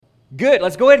Good.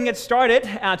 Let's go ahead and get started.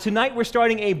 Tonight we're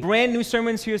starting a brand new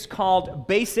sermon series called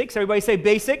Basics. Everybody say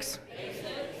Basics.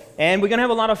 And we're going to have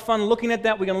a lot of fun looking at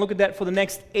that. We're going to look at that for the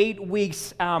next 8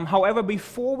 weeks. However,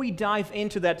 before we dive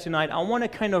into that tonight, I want to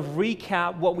kind of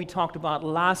recap what we talked about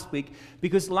last week,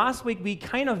 because last week we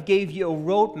kind of gave you a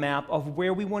roadmap of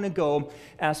where we want to go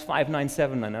as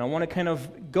 5979. And I want to kind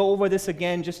of go over this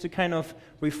again just to kind of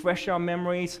refresh our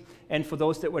memories, and for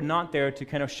those that were not there, to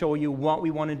kind of show you what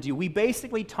we want to do. We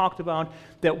basically talked about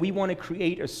that we want to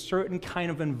create a certain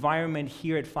kind of environment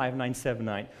here at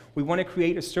 5979. We want to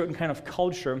create a certain kind of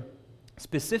culture,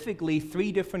 specifically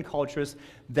 3 different cultures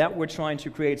that we're trying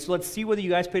to create. So let's see whether you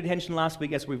guys paid attention last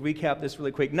week as we recap this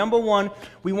really quick. Number 1,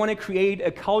 we want to create a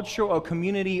culture or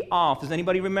community of, does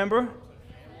anybody remember?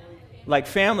 Like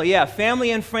family, yeah,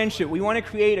 family and friendship. We want to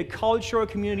create a culture or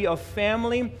community of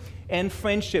family and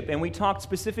friendship. And we talked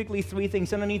specifically 3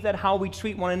 things underneath that: how we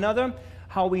treat one another,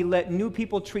 how we let new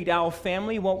people treat our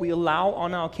family, what we allow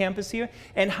on our campus here,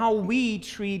 and how we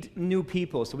treat new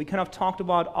people. So we kind of talked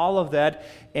about all of that,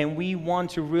 and we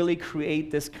want to really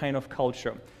create this kind of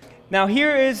culture. Now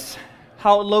here is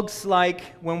how it looks like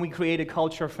when we create a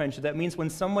culture of friendship. That means when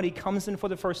somebody comes in for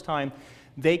the first time,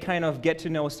 they kind of get to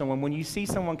know someone. When you see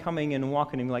someone coming in and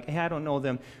walking in, you're like, hey, I don't know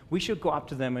them, we should go up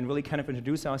to them and really kind of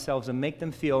introduce ourselves and make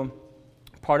them feel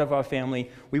part of our family.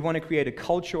 We want to create a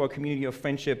culture or community of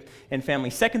friendship and family.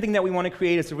 Second thing that we want to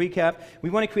create, as a recap, we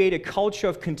want to create a culture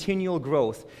of continual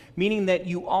growth, meaning that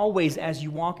you always, as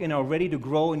you walk in, are ready to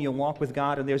grow in your walk with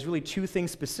God. And there's really 2 things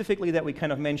specifically that we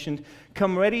kind of mentioned.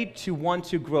 Come ready to want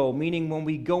to grow, meaning when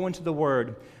we go into the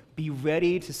Word, be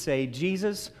ready to say,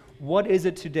 Jesus, what is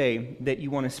it today that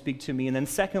you want to speak to me? And then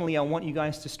secondly, I want you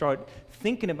guys to start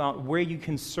thinking about where you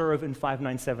can serve in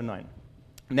 5979.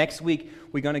 Next week,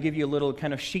 we're going to give you a little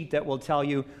kind of sheet that will tell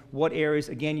you what areas,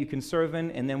 again, you can serve in,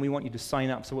 and then we want you to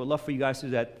sign up. So we'd love for you guys to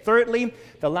do that. Thirdly,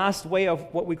 the last way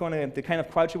of what we're going to, the kind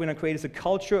of culture we're going to create is a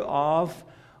culture of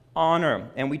honor.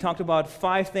 And we talked about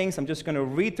 5 things. I'm just going to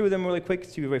read through them really quick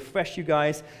to refresh you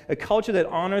guys. A culture that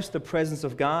honors the presence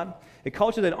of God, a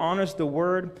culture that honors the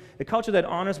Word, a culture that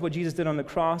honors what Jesus did on the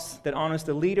cross, that honors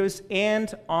the leaders,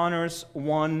 and honors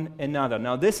one another.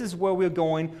 Now, this is where we're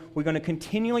going. We're going to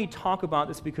continually talk about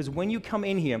this, because when you come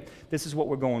in here, this is what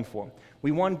we're going for.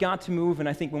 We want God to move, and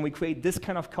I think when we create this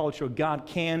kind of culture, God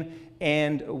can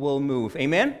and will move.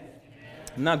 Amen?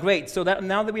 Now, great. So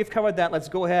now that we've covered that, let's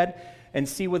go ahead and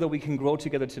see whether we can grow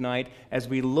together tonight as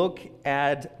we look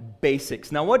at basics.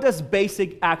 Now, what does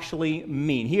basic actually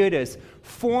mean? Here it is: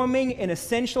 forming an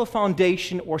essential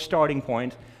foundation or starting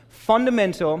point,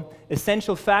 fundamental,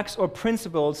 essential facts or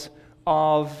principles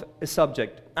of a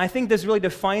subject. I think this really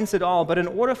defines it all, but in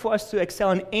order for us to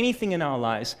excel in anything in our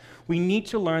lives, we need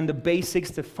to learn the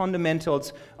basics, the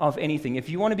fundamentals of anything. If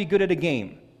you want to be good at a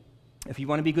game, if you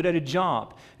want to be good at a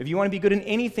job, if you want to be good in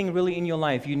anything really in your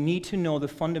life, you need to know the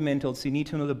fundamentals, you need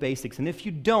to know the basics. And if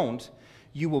you don't,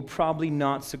 you will probably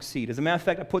not succeed. As a matter of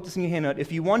fact, I put this in your handout.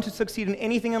 If you want to succeed in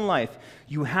anything in life,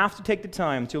 you have to take the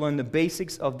time to learn the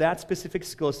basics of that specific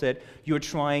skill set you're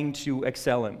trying to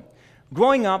excel in.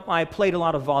 Growing up, I played a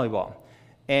lot of volleyball.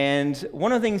 And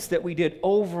one of the things that we did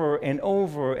over and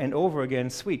over and over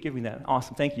again, sweet, give me that,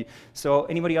 awesome, thank you. So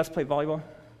anybody else play volleyball?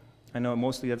 I know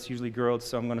mostly that's usually girls,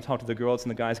 so I'm going to talk to the girls,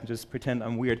 and the guys can just pretend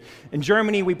I'm weird. In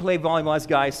Germany, we play volleyball as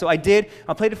guys, so I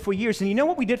played it for years, and you know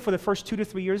what we did for the first 2 to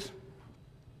 3 years?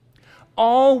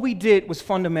 All we did was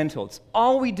fundamentals.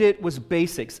 All we did was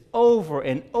basics, over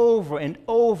and over and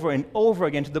over and over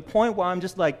again, to the point where I'm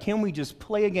just like, can we just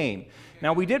play a game?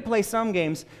 Now, we did play some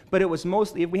games, but it was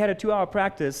mostly, if we had a 2-hour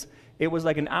practice, it was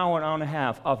like an hour and a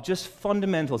half of just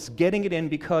fundamentals, getting it in,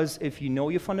 because if you know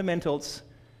your fundamentals,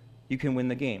 you can win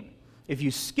the game. If you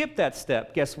skip that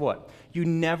step, guess what? You're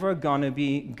never going to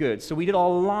be good. So we did a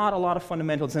lot of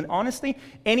fundamentals. And honestly,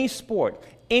 any sport,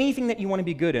 anything that you want to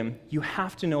be good in, you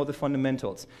have to know the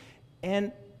fundamentals.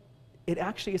 And it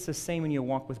actually is the same in your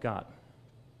walk with God.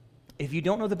 If you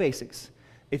don't know the basics,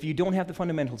 if you don't have the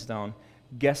fundamentals down,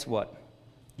 guess what?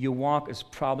 Your walk is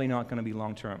probably not going to be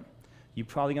long-term. You're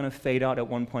probably going to fade out at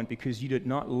one point because you did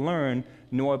not learn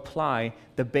nor apply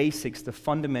the basics, the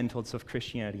fundamentals of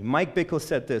Christianity. Mike Bickle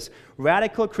said this: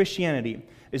 radical Christianity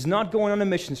is not going on a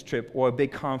missions trip or a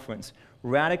big conference.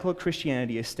 Radical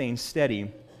Christianity is staying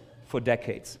steady for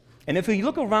decades. And if you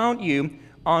look around you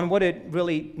on what it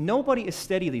really, nobody is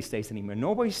steady these days anymore.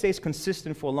 Nobody stays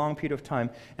consistent for a long period of time,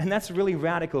 and that's really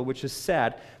radical, which is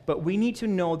sad. But we need to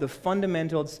know the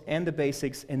fundamentals and the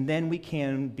basics, and then we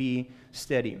can be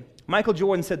steady. Michael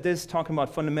Jordan said this, talking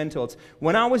about fundamentals: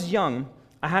 when I was young,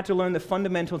 I had to learn the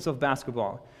fundamentals of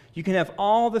basketball. You can have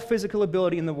all the physical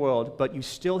ability in the world, but you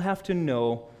still have to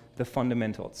know the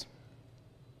fundamentals.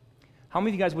 How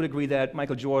many of you guys would agree that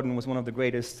Michael Jordan was one of the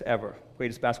greatest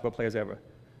basketball players ever?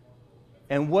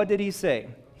 And what did he say?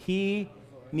 He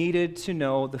needed to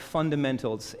know the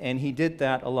fundamentals, and he did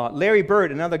that a lot. Larry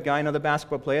Bird, another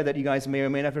basketball player that you guys may or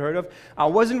may not have heard of. I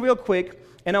wasn't real quick,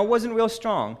 and I wasn't real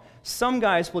strong. Some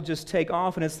guys will just take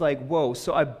off, and it's like, whoa.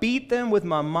 So I beat them with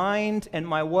my mind and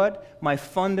my what? My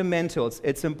fundamentals.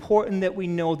 It's important that we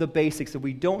know the basics. If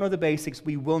we don't know the basics,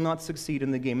 we will not succeed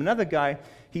in the game. Another guy,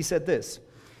 he said this: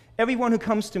 everyone who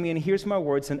comes to me and hears my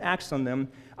words and acts on them,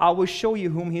 I will show you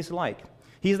whom he's like.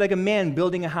 He's like a man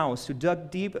building a house who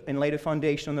dug deep and laid a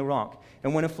foundation on the rock.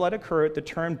 And when a flood occurred, the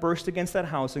turn burst against that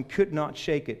house and could not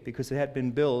shake it because it had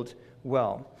been built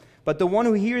well. But the one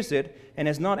who hears it and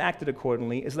has not acted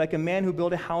accordingly is like a man who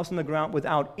built a house on the ground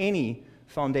without any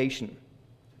foundation.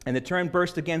 And the turn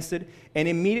burst against it, and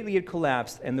immediately it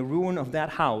collapsed, and the ruin of that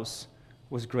house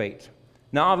was great.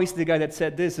 Now, obviously, the guy that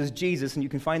said this is Jesus, and you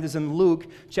can find this in Luke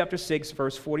chapter 6,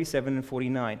 verse 47 and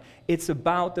 49. It's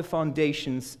about the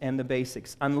foundations and the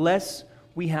basics. Unless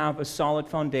we have a solid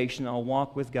foundation, our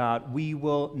walk with God, we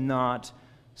will not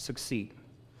succeed.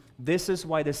 This is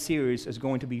why this series is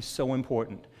going to be so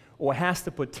important, or has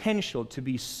the potential to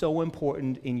be so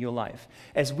important in your life.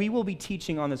 As we will be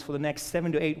teaching on this for the next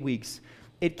 7 to 8 weeks,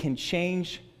 it can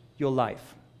change your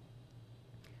life.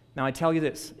 Now, I tell you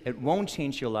this, it won't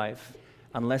change your life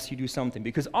unless you do something,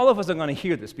 because all of us are going to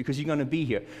hear this because you're going to be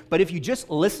here. But if you just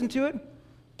listen to it,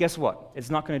 guess what? It's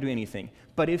not going to do anything.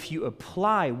 But if you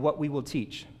apply what we will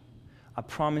teach, I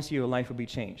promise you your life will be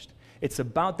changed. It's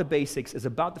about the basics, it's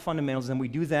about the fundamentals, and we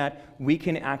do that, we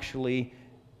can actually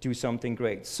do something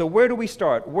great. So where do we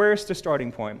start? Where's the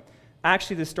starting point?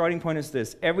 Actually, the starting point is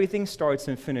this: everything starts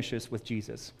and finishes with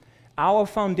Jesus. Our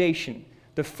foundation,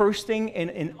 the first thing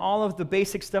in all of the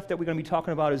basic stuff that we're going to be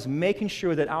talking about, is making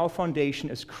sure that our foundation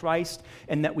is Christ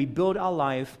and that we build our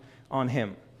life on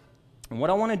Him. And what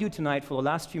I want to do tonight for the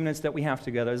last few minutes that we have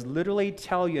together is literally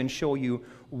tell you and show you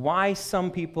why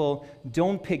some people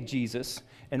don't pick Jesus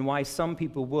and why some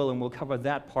people will, and we'll cover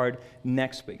that part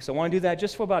next week. So I want to do that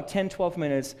just for about 10, 12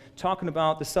 minutes, talking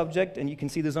about the subject, and you can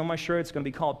see this on my shirt. It's going to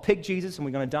be called Pick Jesus, and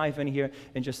we're going to dive in here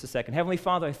in just a second. Heavenly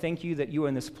Father, I thank you that you are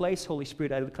in this place. Holy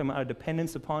Spirit, I declare our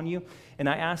dependence upon you, and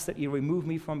I ask that you remove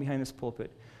me from behind this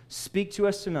pulpit. Speak to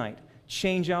us tonight.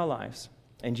 Change our lives.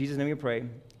 In Jesus' name we pray.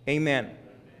 Amen.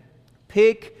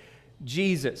 Pick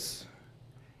Jesus.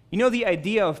 You know, the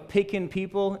idea of picking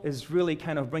people is really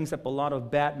kind of brings up a lot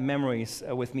of bad memories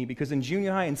with me, because in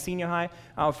junior high and senior high,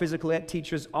 our physical ed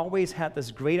teachers always had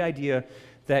this great idea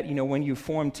that, you know, when you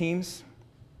form teams,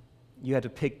 you had to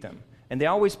pick them. And they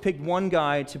always picked one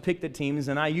guy to pick the teams,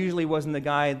 and I usually wasn't the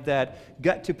guy that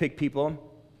got to pick people.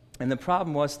 And the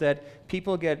problem was that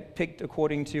people get picked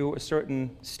according to a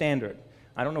certain standard.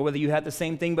 I don't know whether you had the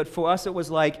same thing, but for us it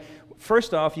was like,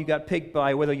 first off, you got picked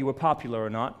by whether you were popular or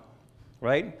not.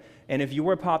 Right? And if you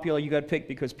were popular, you got picked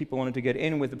because people wanted to get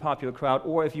in with the popular crowd,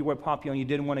 or if you were popular and you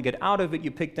didn't want to get out of it, you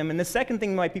picked them. And the second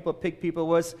thing why people picked people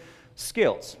was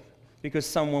skills, because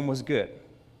someone was good.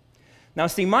 Now,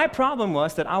 see, my problem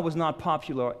was that I was not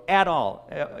popular at all.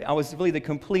 I was really the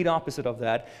complete opposite of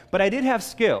that, but I did have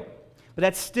skill. But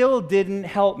that still didn't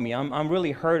help me. I'm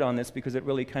really hurt on this because it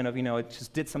really kind of, it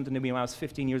just did something to me when I was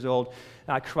 15 years old.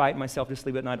 I cried myself to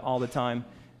sleep at night all the time.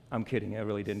 I'm kidding, I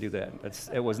really didn't do that.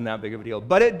 It wasn't that big of a deal.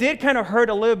 But it did kind of hurt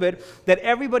a little bit that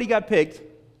everybody got picked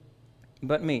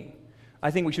but me.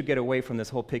 I think we should get away from this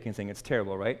whole picking thing. It's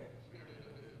terrible, right?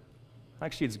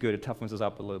 Actually, it's good. It toughens us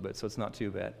up a little bit, so it's not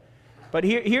too bad. But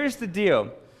here's the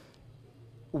deal.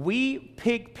 We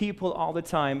pick people all the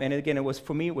time, and again,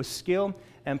 for me, it was skill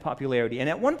and popularity. And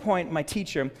at one point, my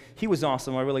teacher, he was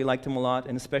awesome. I really liked him a lot,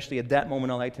 and especially at that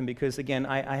moment, I liked him because, again,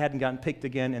 I hadn't gotten picked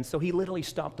again, and so he literally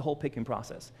stopped the whole picking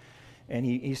process. And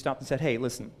he stopped and said, hey,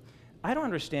 listen, I don't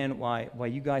understand why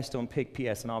you guys don't pick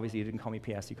PS, and obviously he didn't call me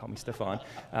PS, he called me Stefan,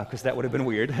 because that would have been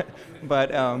weird.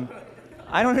 But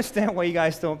I don't understand why you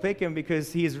guys don't pick him,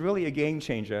 because he is really a game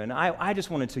changer. And I just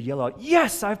wanted to yell out,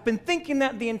 yes, I've been thinking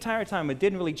that the entire time. It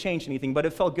didn't really change anything, but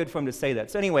it felt good for him to say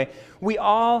that. So anyway, we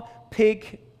all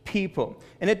pick people.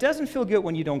 And it doesn't feel good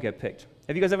when you don't get picked.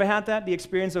 Have you guys ever had that, the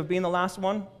experience of being the last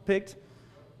one picked?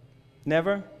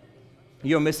 Never?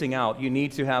 You're missing out. You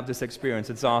need to have this experience.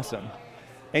 It's awesome.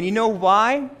 And you know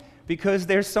why? Because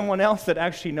there's someone else that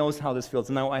actually knows how this feels.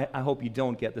 Now, I hope you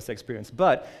don't get this experience,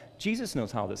 but Jesus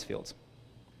knows how this feels.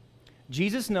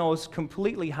 Jesus knows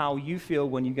completely how you feel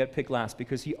when you get picked last,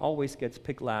 because he always gets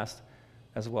picked last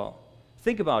as well.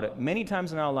 Think about it. Many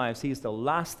times in our lives, he is the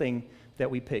last thing that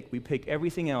we pick. We pick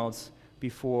everything else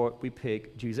before we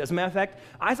pick Jesus. As a matter of fact,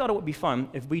 I thought it would be fun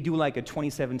if we do like a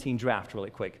 2017 draft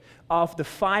really quick of the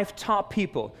 5 top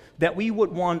people that we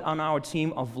would want on our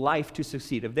team of life to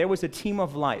succeed. If there was a team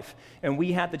of life and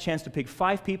we had the chance to pick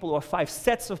 5 people or 5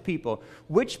 sets of people,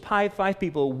 which 5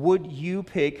 people would you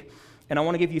pick? And I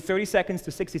want to give you 30 seconds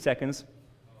to 60 seconds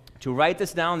to write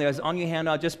this down. There's on your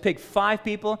handout. Just pick 5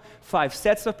 people, 5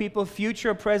 sets of people. Future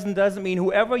or present doesn't mean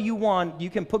whoever you want, you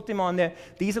can put them on there.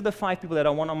 These are the 5 people that I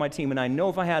want on my team, and I know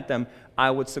if I had them, I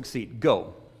would succeed.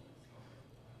 Go.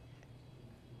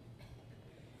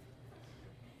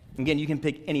 Again, you can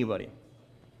pick anybody.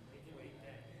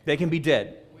 They can be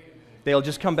dead. They'll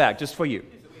just come back just for you.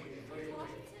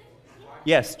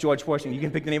 Yes, George Washington. You can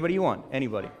pick anybody you want.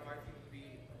 Anybody.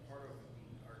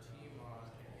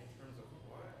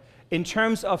 In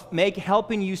terms of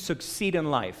helping you succeed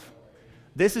in life.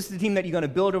 This is the team that you're going to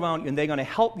build around you, and they're going to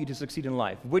help you to succeed in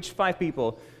life. Which 5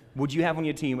 people would you have on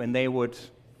your team, and they would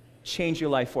change your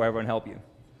life forever and help you?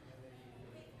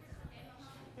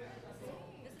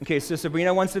 Okay, so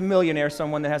Sabrina wants a millionaire,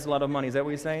 someone that has a lot of money. Is that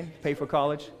what you're saying? Pay for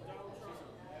college?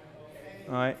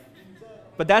 All right.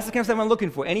 But that's the kind of stuff I'm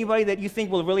looking for. Anybody that you think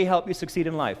will really help you succeed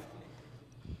in life.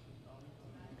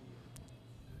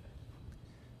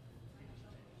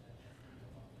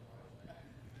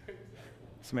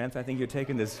 Samantha, I think you're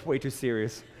taking this way too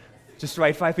serious. Just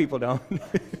write 5 people down.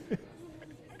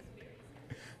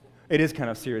 It is kind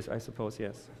of serious, I suppose,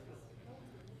 yes.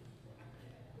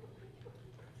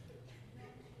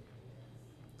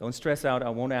 Don't stress out. I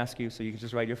won't ask you, so you can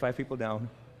just write your 5 people down.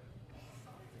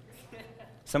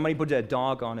 Somebody put a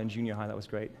dog on in junior high. That was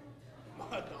great.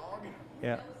 A dog?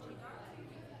 Yeah.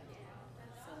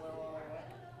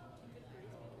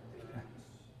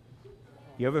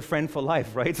 You have a friend for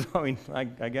life, right? So, I mean,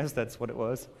 I guess that's what it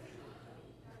was.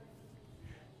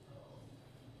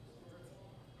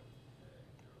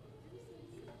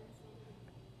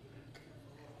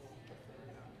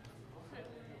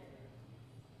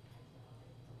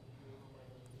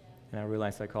 And I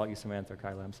realized I called you Samantha or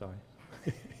Kyla. I'm sorry.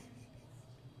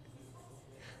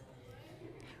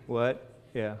 What?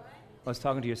 Yeah. I was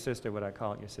talking to your sister, but I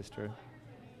called your sister.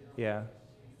 Yeah.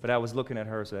 But I was looking at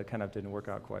her, so that kind of didn't work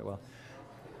out quite well.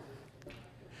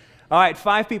 All right,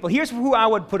 5 people. Here's who I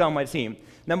would put on my team.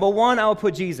 Number 1, I would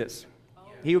put Jesus.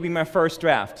 He would be my first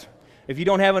draft. If you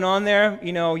don't have it on there,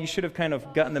 you should have kind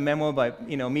of gotten the memo by,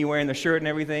 me wearing the shirt and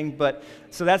everything. But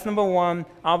so that's number 1.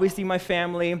 Obviously, my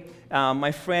family,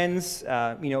 my friends,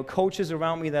 coaches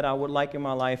around me that I would like in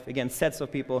my life. Again, sets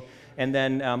of people. And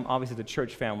then, obviously, the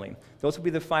church family. Those would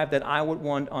be the 5 that I would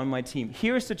want on my team.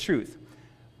 Here's the truth.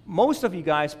 Most of you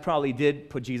guys probably did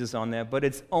put Jesus on there, but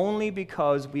it's only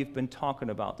because we've been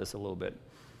talking about this a little bit.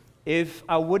 If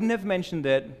I wouldn't have mentioned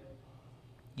it,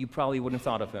 you probably wouldn't have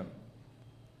thought of him.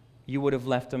 You would have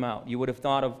left him out. You would have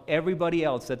thought of everybody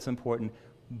else that's important,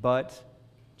 but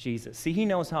Jesus. See, he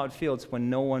knows how it feels when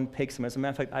no one picks him. As a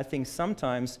matter of fact, I think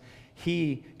sometimes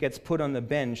he gets put on the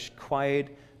bench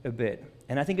quite a bit.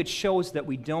 And I think it shows that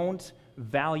we don't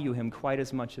value him quite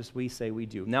as much as we say we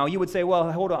do. Now, you would say,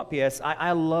 well, hold up, yes,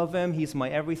 I love him, he's my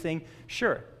everything.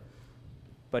 Sure,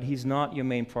 but he's not your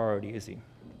main priority, is he?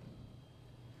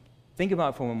 Think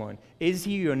about it for a moment. Is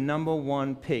he your number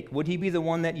 1 pick? Would he be the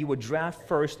one that you would draft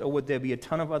first, or would there be a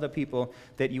ton of other people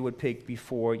that you would pick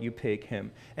before you pick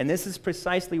him? And this is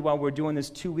precisely why we're doing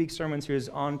this 2-week sermon series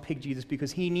on Pick Jesus,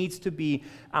 because he needs to be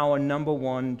our number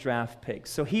 1 draft pick.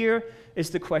 So here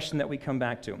is the question that we come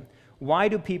back to. Why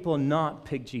do people not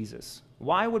pick Jesus?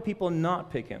 Why would people not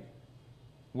pick him?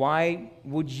 Why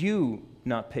would you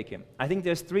not pick him? I think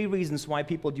there's 3 reasons why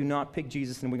people do not pick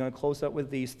Jesus, and we're going to close up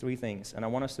with these 3 things, and I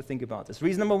want us to think about this.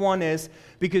 Reason number 1 is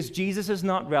because Jesus is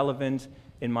not relevant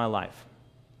in my life.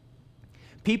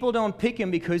 People don't pick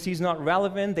him because he's not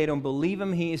relevant, they don't believe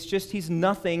him, he's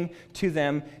nothing to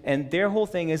them, and their whole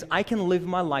thing is, I can live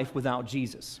my life without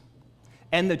Jesus.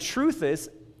 And the truth is,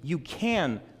 you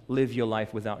can live your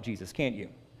life without Jesus, can't you?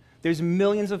 There's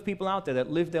millions of people out there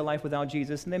that live their life without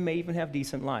Jesus, and they may even have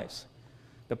decent lives.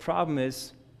 The problem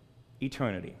is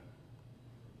eternity.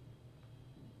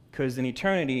 Because in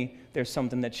eternity, there's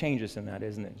something that changes in that,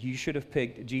 isn't it? You should have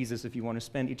picked Jesus if you want to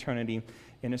spend eternity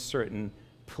in a certain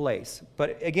place.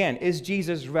 But again, is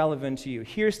Jesus relevant to you?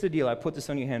 Here's the deal. I put this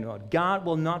on your handout. God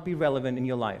will not be relevant in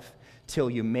your life till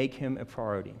you make him a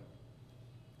priority.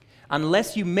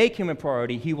 Unless you make him a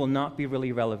priority, he will not be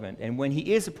really relevant. And when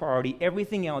he is a priority,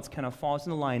 everything else kind of falls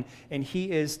in the line, and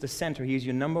he is the center. He is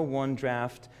your number 1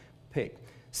 draft pick.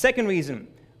 Second reason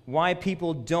why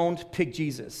people don't pick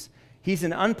Jesus. He's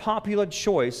an unpopular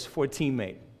choice for a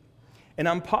teammate. an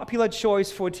unpopular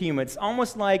choice for a team. It's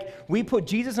almost like we put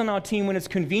Jesus on our team when it's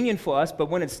convenient for us,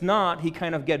 but when it's not, he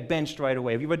kind of get benched right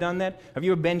away. Have you ever done that? Have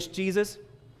you ever benched Jesus?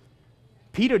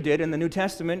 Peter did in the New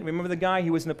Testament. Remember the guy? He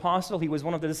was an apostle. He was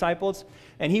one of the disciples.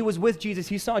 And he was with Jesus.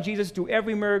 He saw Jesus do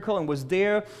every miracle and was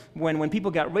there when people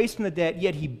got raised from the dead,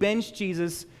 yet he benched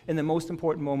Jesus in the most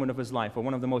important moment of his life, or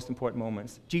one of the most important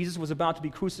moments. Jesus was about to be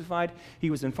crucified.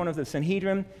 He was in front of the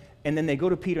Sanhedrin. And then they go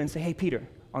to Peter and say, hey, Peter,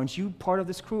 aren't you part of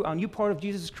this crew? Aren't you part of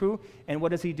Jesus' crew? And what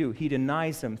does he do? He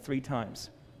denies him 3 times.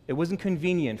 It wasn't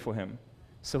convenient for him,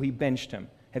 so he benched him.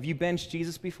 Have you benched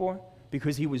Jesus before?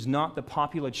 Because he was not the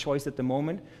popular choice at the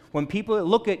moment. When people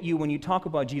look at you when you talk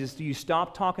about Jesus, do you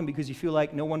stop talking because you feel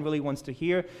like no one really wants to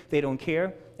hear, they don't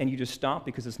care, and you just stop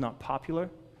because it's not popular?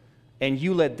 And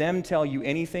you let them tell you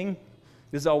anything?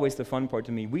 This is always the fun part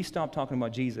to me. We stop talking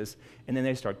about Jesus, and then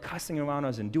they start cussing around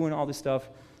us and doing all this stuff,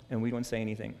 and we don't say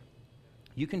anything.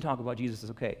 You can talk about Jesus,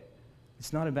 it's okay.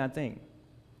 It's not a bad thing.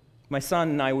 My son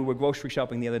and I, we were grocery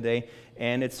shopping the other day,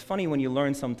 and it's funny when you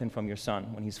learn something from your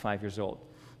son when he's 5 years old.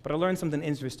 But I learned something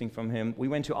interesting from him. We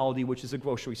went to Aldi, which is a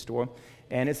grocery store,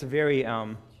 and it's a very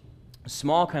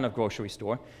small kind of grocery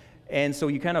store. And so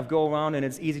you kind of go around, and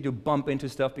it's easy to bump into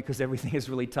stuff because everything is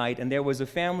really tight. And there was a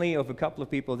family of a couple of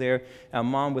people there, a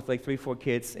mom with like 3-4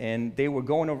 kids, and they were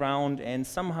going around, and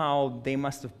somehow they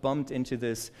must have bumped into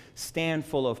this stand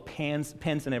full of pens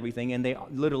and everything, and they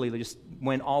literally just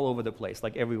went all over the place,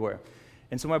 like everywhere.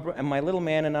 And so my little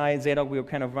man and I, Zadok, we were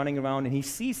kind of running around, and he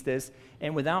sees this,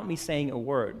 and without me saying a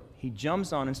word, he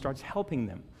jumps on and starts helping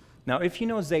them. Now, if you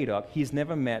know Zadok, he's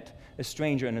never met a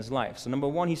stranger in his life. So number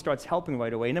 1, he starts helping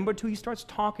right away. Number 2, he starts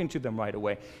talking to them right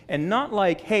away. And not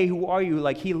like, hey, who are you?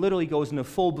 Like, he literally goes in a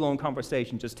full-blown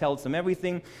conversation, just tells them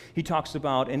everything he talks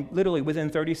about, and literally within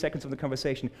 30 seconds of the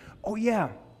conversation, oh yeah,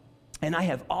 and I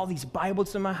have all these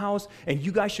Bibles in my house, and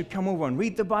you guys should come over and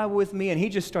read the Bible with me. And he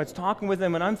just starts talking with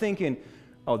them, and I'm thinking,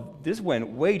 oh, this went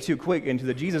way too quick into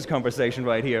the Jesus conversation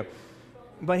right here.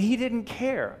 But he didn't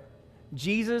care.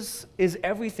 Jesus is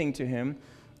everything to him,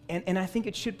 and I think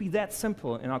it should be that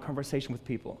simple in our conversation with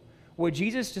people. Where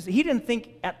Jesus he didn't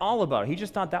think at all about it. He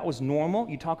just thought that was normal.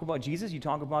 You talk about Jesus, you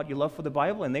talk about your love for the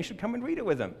Bible, and they should come and read it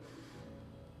with him.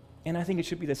 And I think it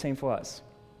should be the same for us.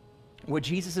 Where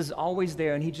Jesus is always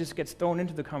there, and he just gets thrown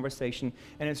into the conversation,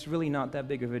 and it's really not that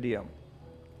big of a deal.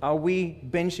 Are we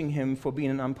benching him for being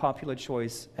an unpopular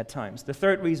choice at times? The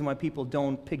third reason why people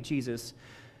don't pick Jesus,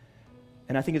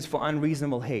 and I think it's for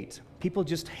unreasonable hate. People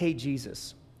just hate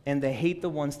Jesus, and they hate the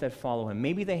ones that follow him.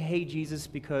 Maybe they hate Jesus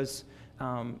because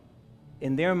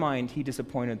in their mind, he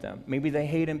disappointed them. Maybe they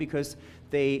hate him because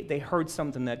they heard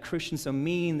something that Christians are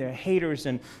mean, they're haters,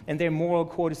 and their moral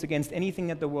code is against anything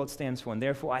that the world stands for, and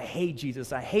therefore I hate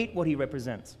Jesus. I hate what he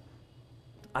represents.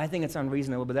 I think it's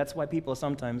unreasonable, but that's why people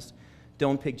sometimes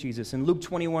don't pick Jesus. In Luke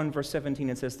 21, verse 17,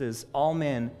 it says this, all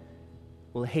men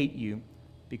will hate you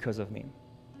because of me.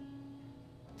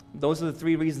 Those are the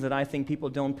 3 reasons that I think people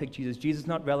don't pick Jesus. Jesus is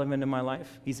not relevant in my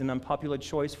life. He's an unpopular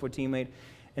choice for a teammate,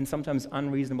 and sometimes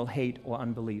unreasonable hate or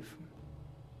unbelief.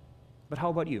 But how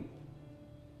about you?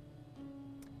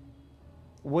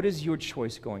 What is your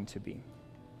choice going to be?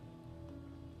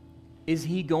 Is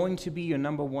he going to be your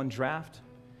number 1 draft?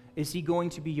 Is he going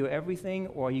to be your everything,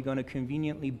 or are you going to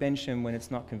conveniently bench him when it's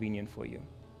not convenient for you?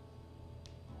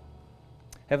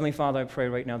 Heavenly Father, I pray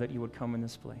right now that you would come in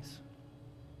this place.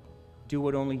 Do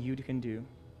what only you can do.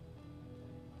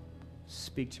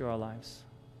 Speak to our lives.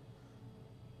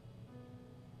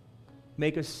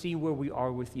 Make us see where we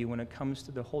are with you when it comes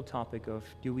to the whole topic of,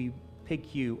 do we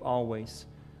pick you always?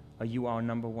 Are you our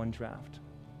number 1 draft?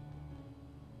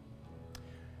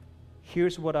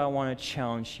 Here's what I want to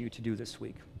challenge you to do this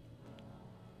week.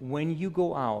 When you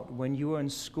go out, when you are in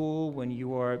school, when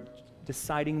you are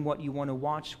deciding what you want to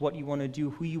watch, what you want to do,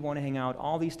 who you want to hang out,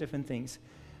 all these different things,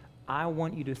 I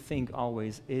want you to think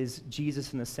always, is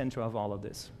Jesus in the center of all of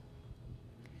this?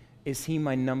 Is he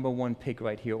my number 1 pick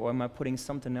right here, or am I putting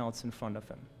something else in front of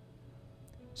him?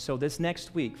 So this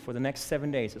next week, for the next 7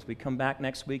 days, as we come back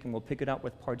next week and we'll pick it up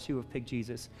with part 2 of Pick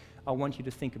Jesus, I want you to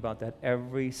think about that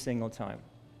every single time.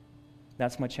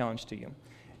 That's my challenge to you.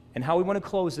 And how we want to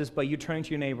close this by you turning to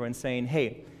your neighbor and saying,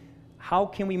 hey, how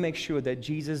can we make sure that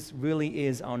Jesus really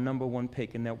is our number 1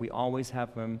 pick and that we always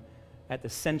have him at the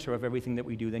center of everything that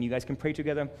we do? Then you guys can pray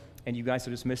together, and you guys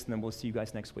are dismissed, and then we'll see you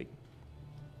guys next week.